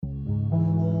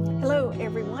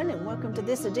everyone, and welcome to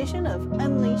this edition of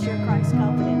Unleash Your Christ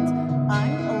Confidence.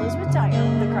 I'm Elizabeth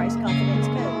Dyer, the Christ Confidence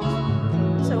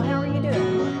Coach. So how are you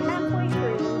doing? We're halfway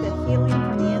through the Healing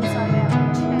from the Inside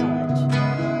Out challenge.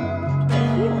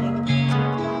 But healing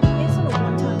isn't a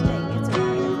one-time thing. It's an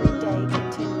everyday,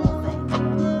 continual thing.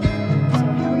 So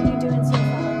how are you doing so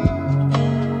far?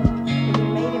 Have you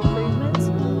made improvements?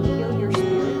 Heal your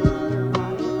spirit, your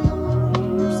body, your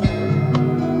mind, your soul.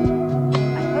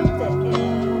 I hope that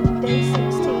in day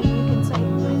 16 you can say, I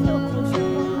feel closer to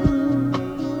God.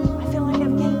 I feel like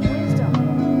I've gained wisdom.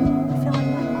 I feel like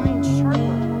my mind's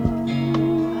sharper.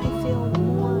 I feel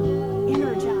more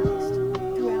energized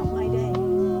throughout my day.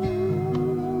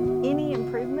 Any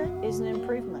improvement is an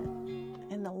improvement.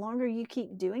 And the longer you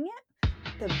keep doing it,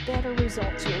 the better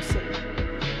results you'll see.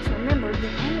 So remember, the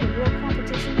only real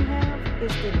competition you have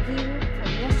is the you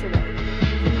from yesterday.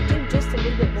 Can you do just a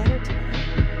little bit better today?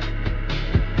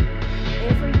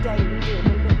 Every day we do a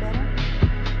little bit better,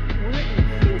 we're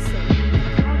increasing the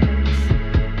progress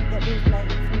that we've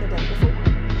made from the day before.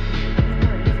 And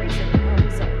we're increasing our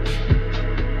results.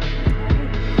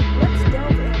 Alright, let's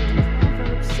delve into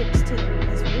Proverbs 16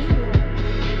 as we learn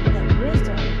that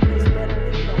wisdom is better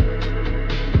than gold.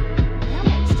 How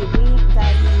much do we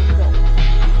value gold?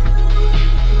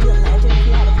 Could you imagine if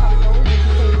you had a pot of gold? Would you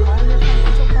think all your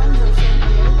financial problems are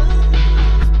suddenly over?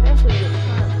 Especially with the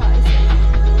current price of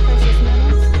precious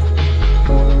metals.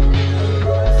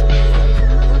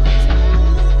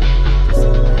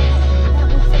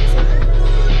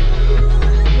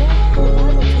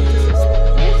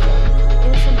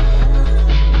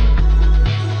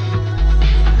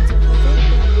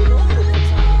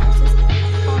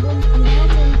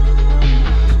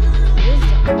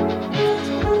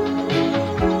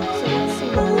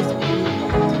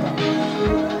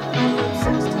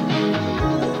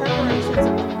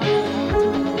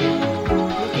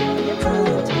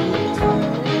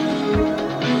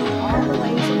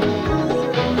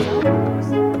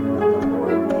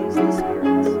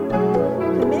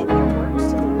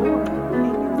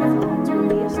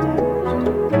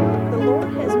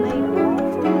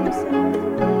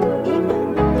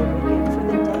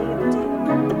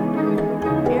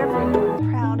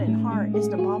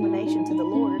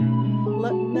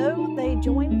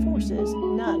 Join forces,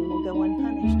 none will go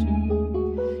unpunished.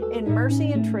 In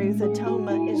mercy and truth,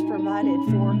 atonement is provided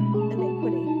for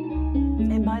iniquity,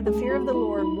 and by the fear of the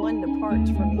Lord, one departs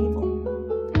from evil.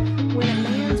 When a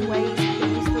man's ways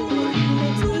please the Lord, he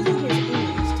makes even his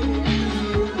enemies to be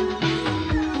envious.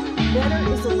 Better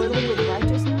is a little with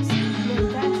righteousness than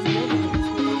vast revenues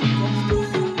with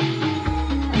injustice.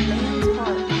 A man's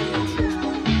heart plans his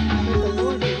way, but the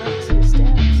Lord directs his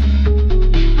steps.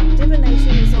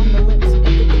 Divination is on the lips of the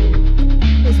king.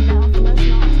 His mouth must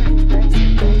not transgress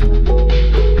in judgment.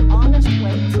 Honest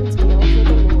weights and scales are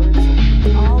the Lord's.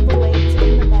 All the weights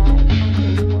in the bag are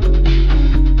his work.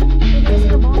 It is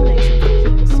an abomination for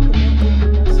kings to commit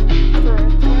wickedness, for a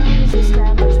throne is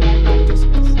established by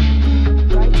righteousness.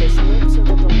 Righteous lips are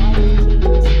the delight of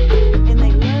kings, and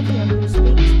they love him who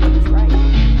speaks what is right.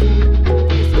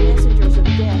 His messengers of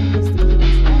death is the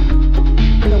king's wrath,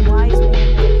 but a wise man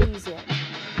will appease it.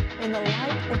 And the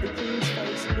light of the king's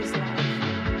face is life,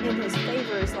 and his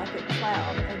favor is like a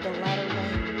cloud of the latter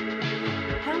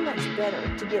rain. How much better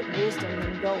to get wisdom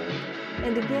than gold,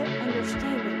 and to get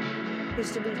understanding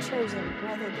is to be chosen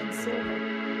rather than silver.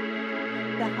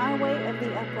 The highway of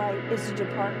the upright is to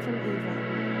depart from evil.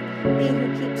 He who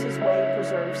keeps his way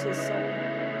preserves his soul.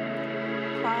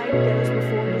 Pride goes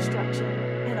before destruction,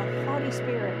 and a haughty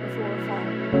spirit before a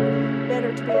fall.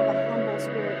 Better to be of a humble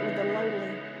spirit with the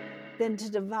lowly than to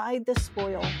divide the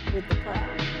spoil with the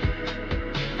proud.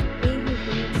 He who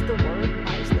heeds the word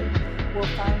wisely will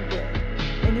find good,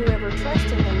 and whoever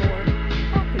trusts in the Lord,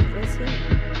 happy is he.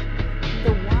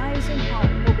 The wise in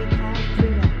heart will be called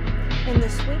prudent, and the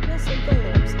sweetness of the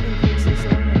lips increases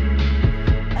learning.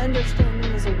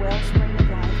 Understanding is a wellspring of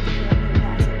life to him who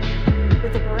has it,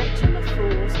 but the correction of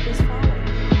fools is folly.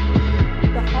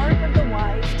 The heart of the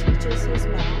wise teaches his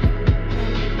mouth,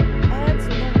 and adds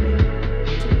learning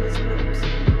to his lips.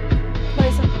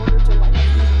 Pleasant words are like a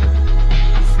honeycomb,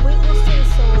 sweetness to the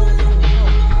soul and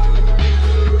health to the birds.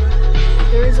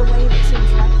 There is a way that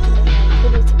seems right to man,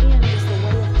 but its end is the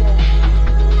way of death.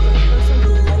 The person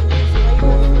who labors for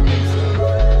himself,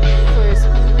 for his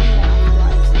hungry mouth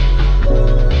drives him.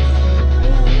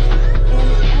 And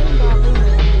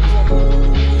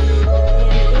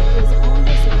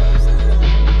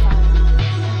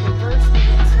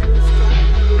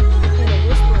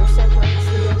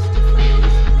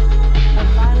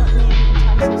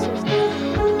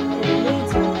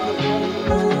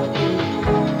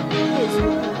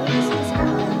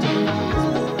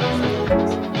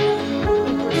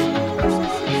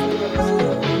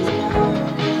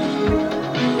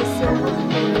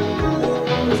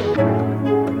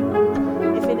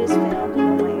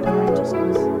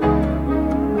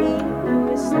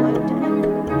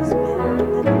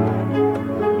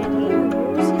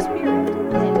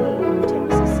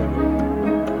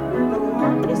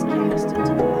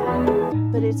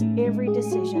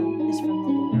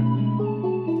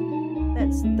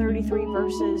it's 33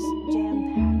 verses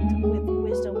jam-packed with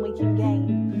wisdom we can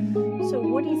gain. So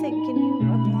what do you think can you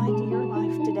apply to your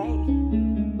life today?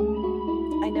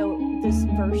 I know this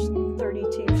verse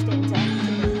 32 stands out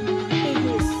to me. He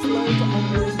who is slow to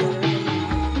anger is better than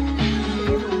have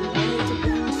you ever wanted to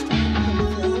gain strength and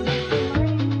failure in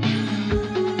learning? You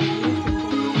can gain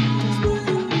it just by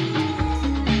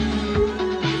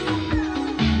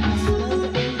slow to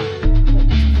anger, quick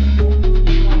to forgive.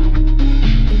 Wow.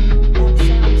 That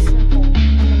sounds simple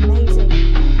and amazing.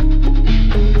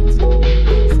 It's not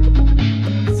easy.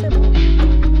 Simple,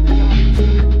 but not easy.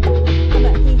 How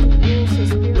about he who rules his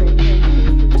spirit and he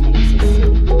who takes his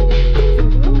city? If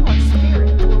we rule our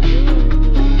spirit, we're ruling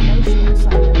the emotional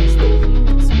side of us, the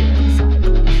human spirit side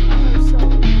of us, not our soul,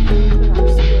 but our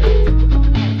spirit, our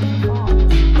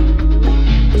thoughts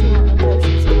linked to our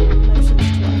emotions and our emotions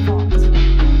to our thoughts. And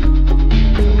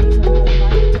there's a reason why the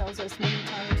Bible tells us many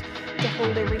times to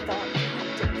hold every thought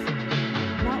captive,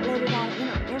 not let it all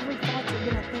enter. Every thought you're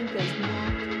going to think is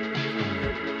not from you,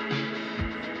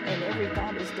 and every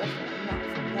thought is definitely not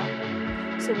from God.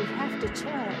 So we have to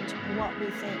challenge what we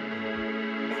think,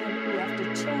 and we have to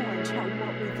challenge how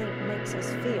what we think makes us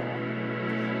feel,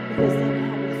 because then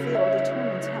how we feel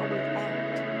determines how we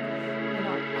act, and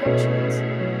our actions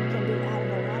can be out of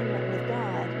alignment with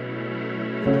God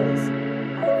because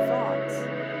our thoughts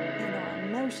and our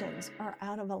emotions are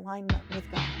out of alignment with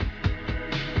God.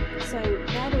 So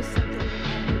that is something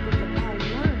I hope we can all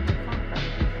learn to conquer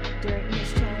during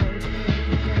this challenge and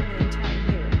during the entire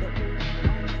year, that we are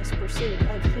on this pursuit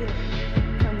of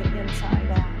healing from the inside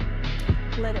out.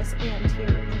 Let us end here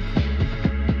in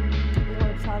prayer.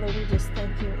 Lord Father, we just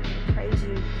thank you and praise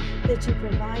you that you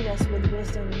provide us with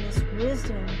wisdom, and this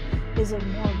wisdom is of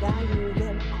more value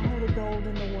than all the gold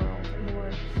in the world,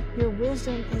 Lord. Your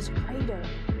wisdom is greater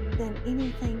than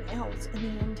anything else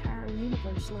in the entire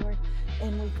universe, Lord.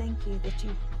 And we thank you that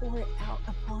you pour it out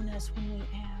upon us when we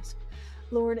ask,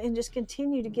 Lord, and just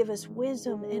continue to give us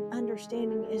wisdom and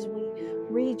understanding as we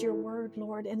read your word,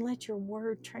 Lord, and let your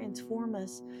word transform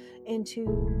us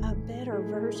into a better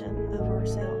version of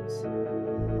ourselves.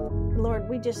 Lord,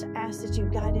 we just ask that you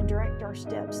guide and direct our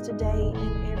steps today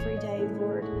and every day,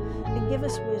 Lord, and give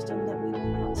us wisdom that we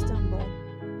will not stumble.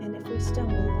 And if we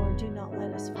stumble, Lord, do not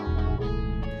let us fall.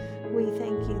 We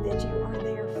thank you that you are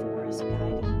there for us,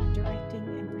 guiding, directing,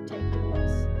 and protecting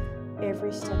us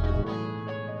every step of the way.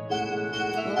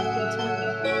 Lord,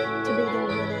 continue to be there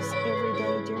with us every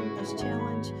day during this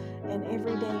challenge and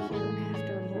every day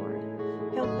hereafter, Lord.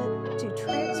 Help it to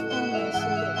transform us so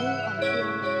that we are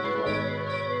healed, Lord,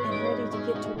 and ready to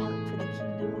get to work for the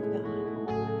kingdom of God.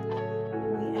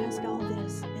 We ask all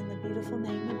this in the beautiful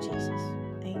name of Jesus.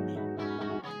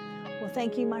 Amen. Well,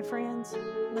 thank you, my friends.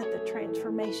 Let the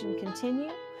transformation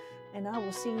continue, and I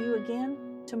will see you again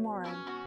tomorrow.